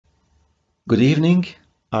Good evening.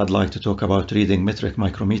 I'd like to talk about reading metric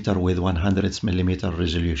micrometer with 100mm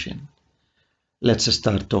resolution. Let's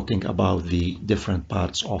start talking about the different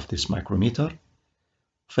parts of this micrometer.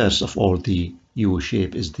 First of all, the U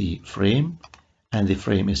shape is the frame, and the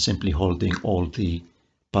frame is simply holding all the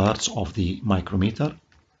parts of the micrometer.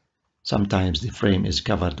 Sometimes the frame is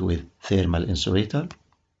covered with thermal insulator,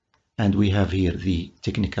 and we have here the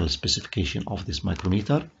technical specification of this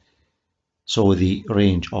micrometer. So the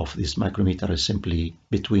range of this micrometer is simply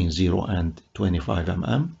between 0 and 25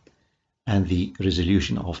 mm, and the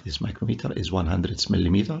resolution of this micrometer is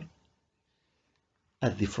 100mm.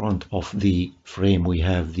 At the front of the frame we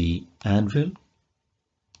have the anvil,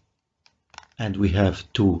 and we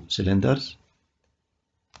have two cylinders.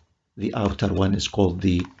 The outer one is called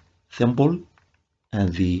the thimble,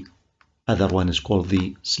 and the other one is called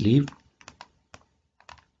the sleeve.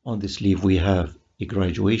 On the sleeve we have a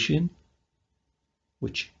graduation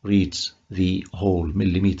which reads the whole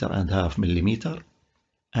millimeter and half millimeter,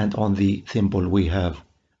 and on the thimble we have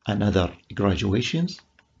another graduations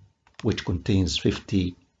which contains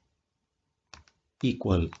 50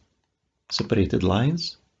 equal separated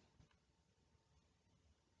lines.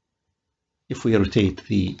 If we rotate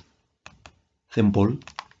the thimble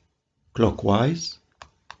clockwise,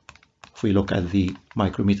 if we look at the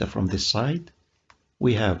micrometer from this side,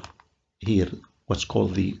 we have here what's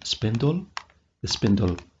called the spindle. The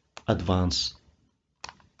spindle advances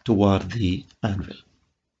toward the anvil.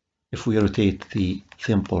 If we rotate the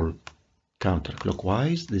thimble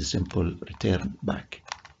counterclockwise, the thimble returns back.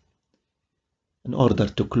 In order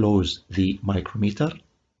to close the micrometer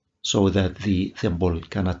so that the thimble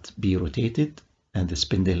cannot be rotated and the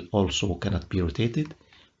spindle also cannot be rotated,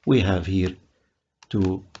 we have here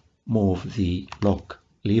to move the lock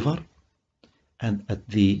lever, and at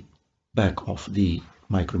the back of the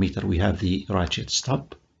micrometer we have the ratchet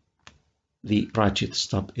stop. The ratchet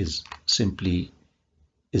stop is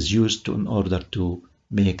used in order to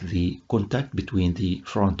make the contact between the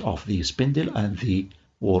front of the spindle and the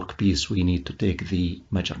workpiece we need to take the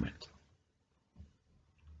measurement.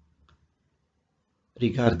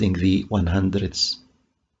 Regarding the 100s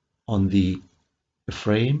on the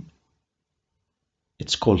frame,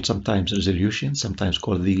 it's called sometimes resolution, sometimes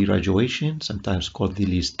called the graduation, sometimes called the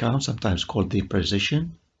least count, sometimes called the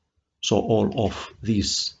precision. So all of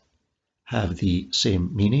these have the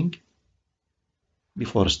same meaning.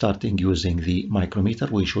 Before starting using the micrometer,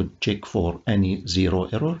 we should check for any zero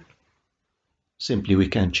error. Simply we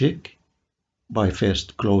can check by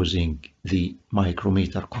first closing the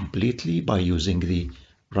micrometer completely by using the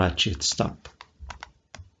ratchet stop.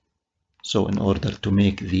 So in order to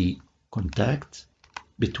make the contact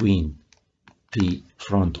between the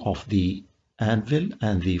front of the anvil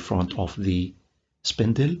and the front of the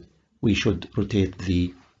spindle, we should rotate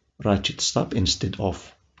the ratchet stop instead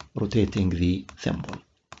of rotating the thimble.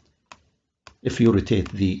 If you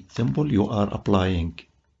rotate the thimble, you are applying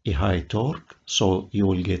a high torque, so you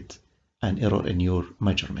will get an error in your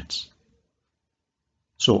measurements.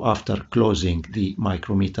 So after closing the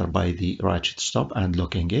micrometer by the ratchet stop and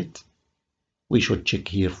locking it, we should check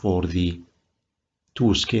here for the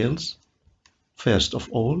two scales. First of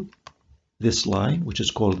all, this line, which is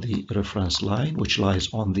called the reference line, which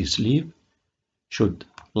lies on the sleeve, should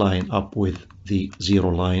line up with the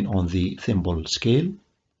zero line on the thimble scale.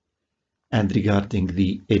 And regarding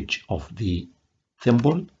the edge of the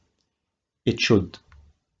thimble, it should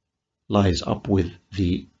lies up with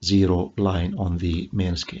the zero line on the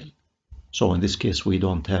main scale. So in this case, we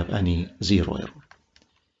don't have any zero error.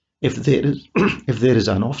 If there is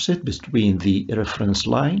an offset between the reference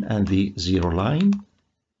line and the zero line,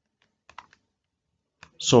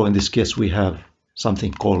 so in this case we have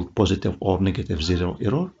something called positive or negative zero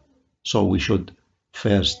error. So we should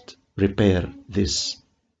first repair this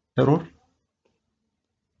error.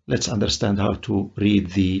 Let's understand how to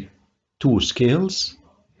read the two scales.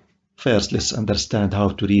 First, let's understand how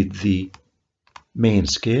to read the main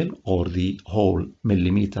scale or the whole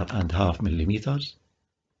millimeter and half millimeters.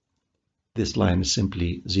 This line is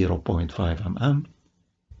simply 0.5 mm.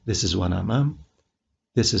 This is 1 mm.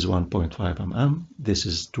 This is 1.5 mm. This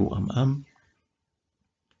is 2 mm.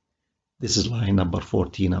 This is line number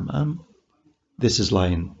 14 mm. This is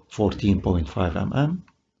line 14.5 mm.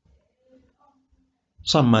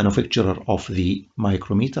 Some manufacturer of the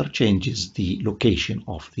micrometer changes the location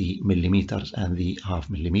of the millimeters and the half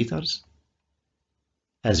millimeters.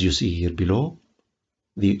 As you see here below,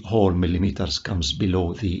 the whole millimeters comes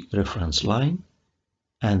below the reference line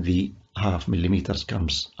and the half millimeters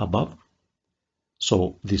comes above.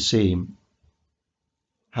 So the same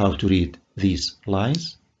how to read these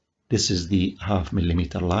lines. This is the half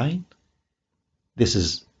millimeter line, This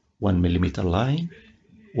is 1 millimeter line,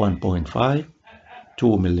 1.5,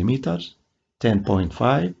 2 millimeters,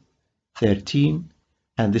 10.5, 13,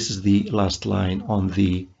 and this is the last line on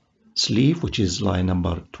the sleeve, which is line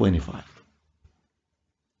number 25.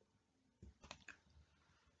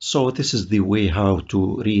 So this is the way how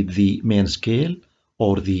to read the main scale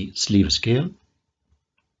or the sleeve scale.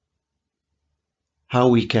 How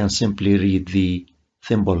we can simply read the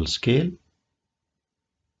thimble scale.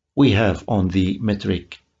 We have on the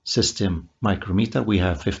metric system micrometer, we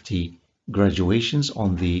have 50 graduations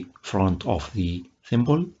on the front of the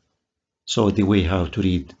thimble. So the way how to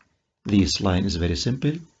read this line is very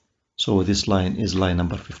simple. So this line is line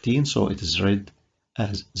number 15, so it is read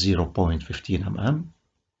as 0.15 mm.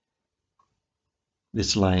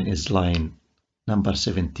 This line is line number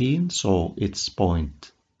 17, so it's 0.17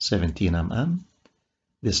 mm.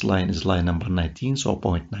 This line is line number 19, so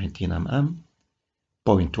 0.19 mm,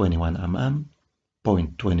 0.21 mm,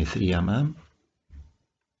 0.23 mm.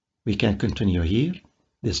 We can continue here.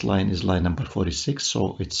 This line is line number 46,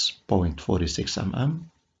 so it's 0.46 mm.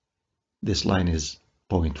 This line is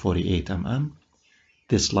 0.48 mm.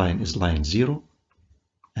 This line is line 0,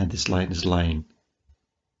 and this line is line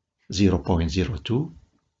 0.02,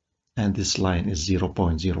 and this line is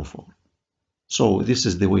 0.04. So this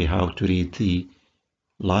is the way how to read the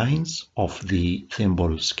lines of the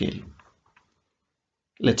thimble scale.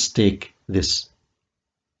 Let's take this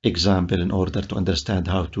example in order to understand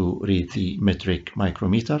how to read the metric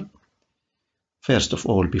micrometer. First of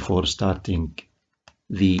all, before starting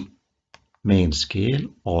the main scale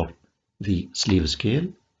or the sleeve scale,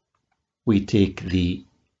 we take the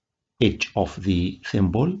edge of the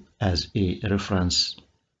thimble as a reference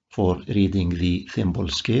for reading the thimble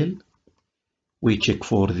scale. We check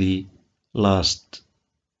for the last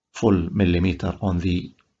full millimeter on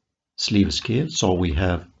the sleeve scale. So we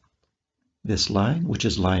have this line, which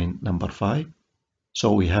is line number 5.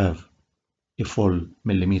 So we have a full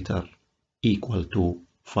millimeter equal to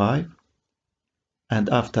 5. And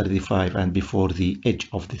after the 5 and before the edge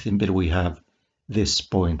of the thimble, we have this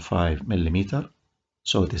 0.5 millimeter.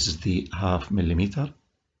 So this is the half millimeter.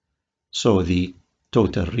 So the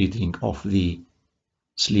total reading of the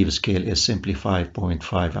sleeve scale is simply 5.5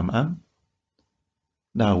 mm.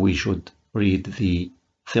 Now we should read the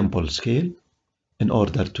thimble scale. In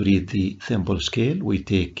order to read the thimble scale, we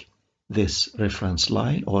take this reference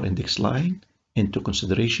line or index line into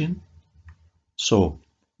consideration. So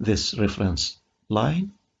this reference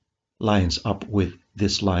line lines up with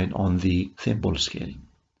this line on the thimble scale.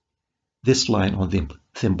 This line on the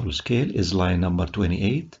thimble scale is line number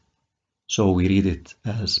 28, so we read it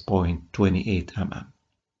as 0.28 mm.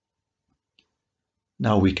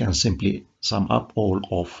 Now we can simply sum up all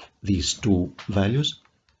of these two values.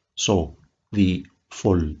 So the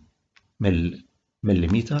full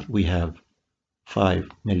millimeter, we have 5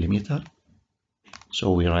 millimeter,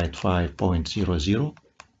 so we write 5.00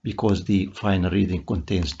 because the final reading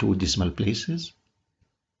contains 2 decimal places.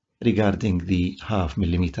 Regarding the half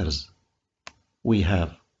millimeters, we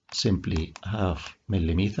have simply half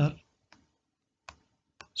millimeter.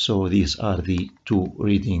 So these are the 2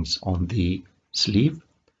 readings on the sleeve.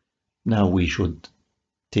 Now we should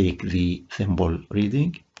take the thimble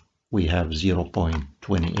reading. We have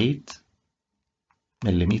 0.28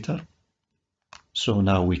 millimeter. So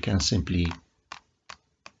now we can simply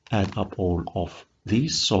add up all of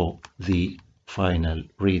these. So the final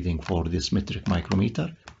reading for this metric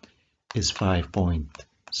micrometer is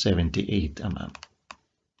 5.78 mm.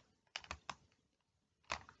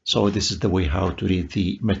 So this is the way how to read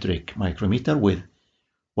the metric micrometer with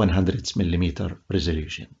 100 millimeter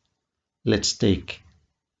resolution. Let's take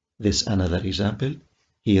this another example.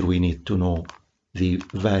 Here we need to know the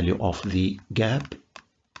value of the gap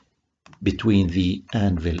between the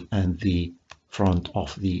anvil and the front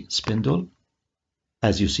of the spindle.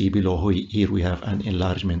 As you see below here, we have an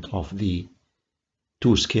enlargement of the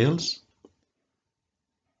 2 scales.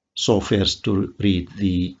 So first, to read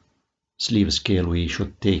the sleeve scale, we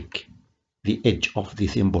should take the edge of the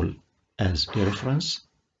thimble as a reference.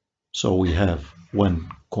 So we have 1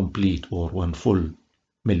 complete or 1 full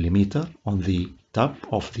millimeter on the top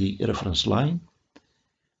of the reference line,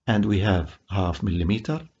 and we have half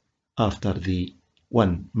millimeter after the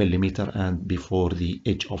 1 millimeter and before the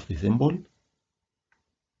edge of the thimble.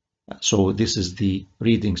 So this is the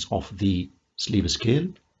readings of the sleeve scale.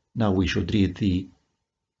 Now we should read the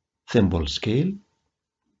thimble scale.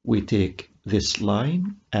 We take this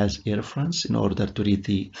line as a reference in order to read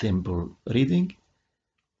the thimble reading.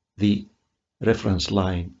 The reference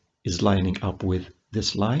line is lining up with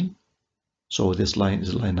this line. So this line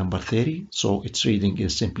is line number 30. So its reading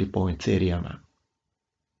is simply 0.30 mm.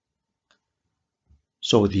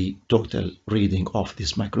 So the total reading of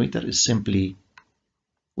this micrometer is simply,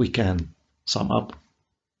 we can sum up.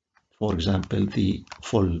 For example, the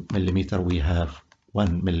full millimeter, we have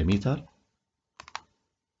 1 millimeter.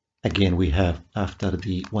 Again, we have, after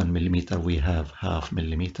the 1 millimeter, we have half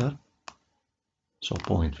millimeter, so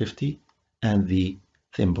 0.50, and the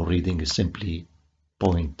thimble reading is simply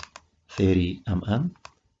 0.30 mm.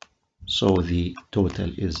 So the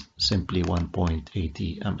total is simply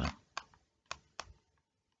 1.80 mm.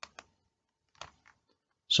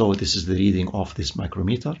 So this is the reading of this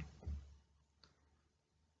micrometer.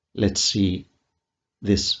 Let's see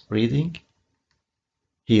this reading.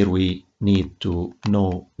 Here we need to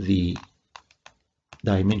know the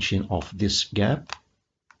dimension of this gap,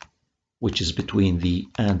 which is between the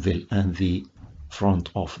anvil and the front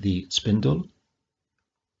of the spindle.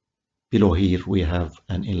 Below here we have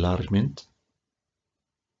an enlargement.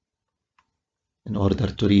 In order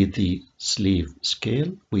to read the sleeve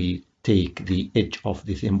scale, we take the edge of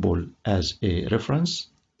the thimble as a reference.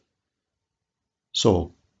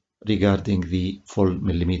 So regarding the full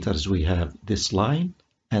millimeters, we have this line,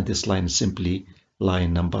 and this line is simply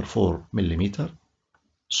line number 4 millimeter.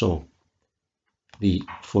 So the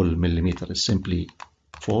full millimeter is simply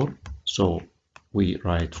 4, so we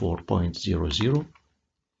write 4.00,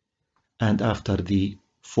 and after the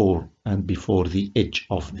 4 and before the edge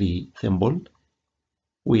of the thimble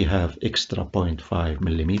we have extra 0.5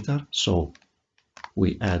 millimeter, so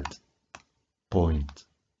we add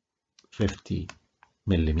 0.50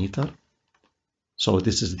 millimeter. So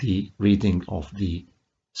this is the reading of the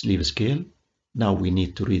sleeve scale. Now we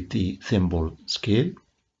need to read the thimble scale.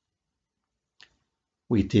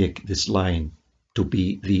 We take this line to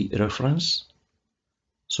be the reference.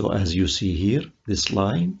 So as you see here, this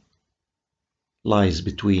line lies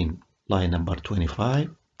between line number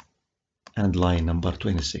 25 and line number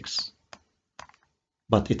 26.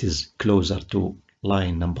 But it is closer to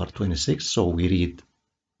line number 26, so we read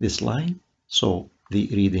this line. So the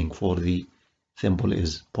reading for the thimble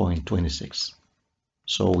is 0.26.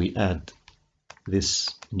 So we add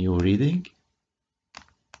this new reading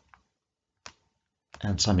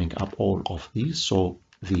and summing up all of these, so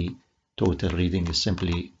the total reading is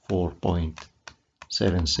simply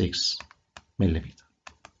 4.76 millimeter.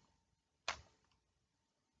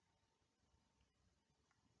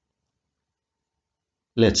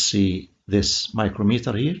 Let's see this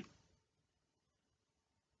micrometer here.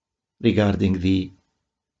 Regarding the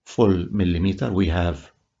full millimeter, we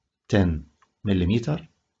have 10 millimeter.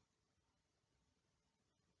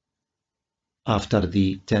 After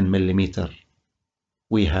the 10 millimeter,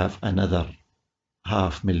 we have another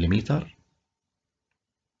half millimeter.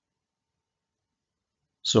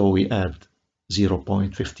 So we add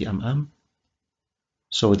 0.50 mm.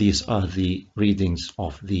 So these are the readings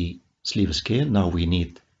of the sleeve scale. Now we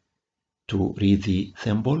need to read the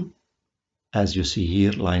thimble. As you see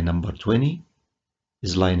here, line number 20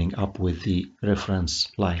 is lining up with the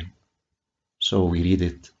reference line. So we read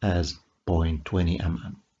it as 0.20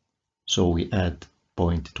 mm. So we add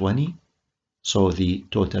 0.20. So the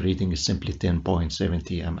total reading is simply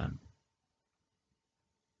 10.70 mm.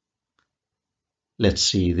 Let's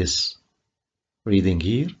see this reading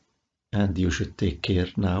here, and you should take care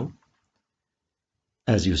now.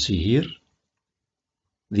 As you see here,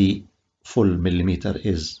 the full millimeter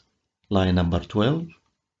is line number 12.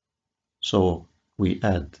 So we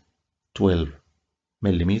add 12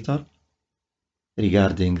 millimeter.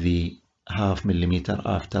 Regarding the half millimeter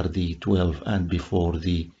after the 12 and before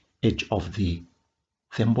the edge of the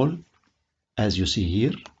thimble, as you see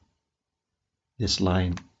here, this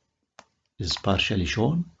line is partially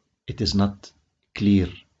shown. It is not clear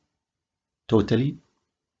totally.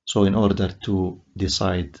 So in order to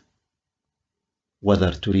decide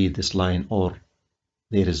whether to read this line or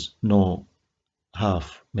there is no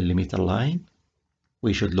half millimeter line,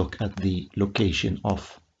 we should look at the location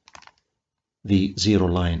of the 0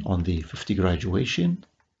 line on the 50 graduation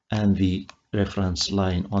and the reference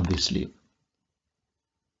line on the sleeve.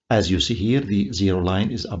 As you see here, the 0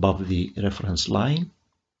 line is above the reference line.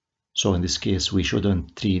 So in this case, we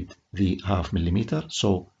shouldn't read the half millimeter.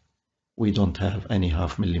 So we don't have any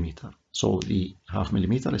half millimeter. So the half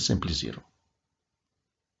millimeter is simply 0.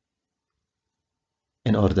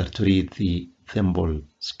 In order to read the thimble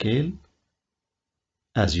scale,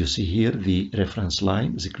 as you see here, the reference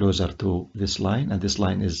line is closer to this line, and this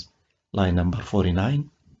line is line number 49.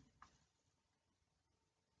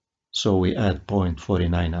 So we add 0.49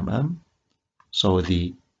 mm. So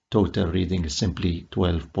the total reading is simply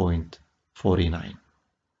 12.49.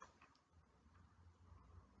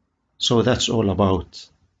 So that's all about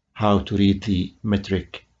how to read the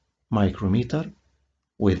metric micrometer.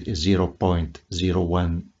 with a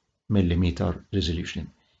 0.01 millimeter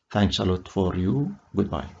resolution. Thanks a lot for you.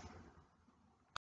 Goodbye.